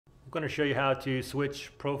I'm going to show you how to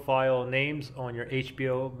switch profile names on your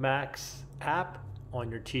HBO Max app on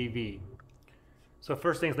your TV. So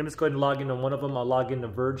first things, let me just go ahead and log in on one of them. I'll log into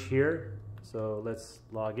Verge here. So let's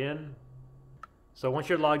log in. So once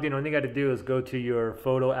you're logged in, the only thing you got to do is go to your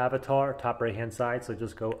photo avatar, top right hand side. So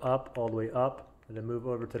just go up, all the way up, and then move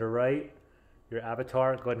over to the right. Your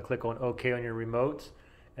avatar, go ahead and click on OK on your remote.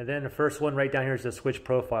 And then the first one right down here is the switch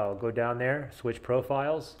profile. Go down there, switch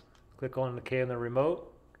profiles, click on the K on the remote,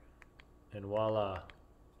 and voila,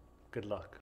 good luck.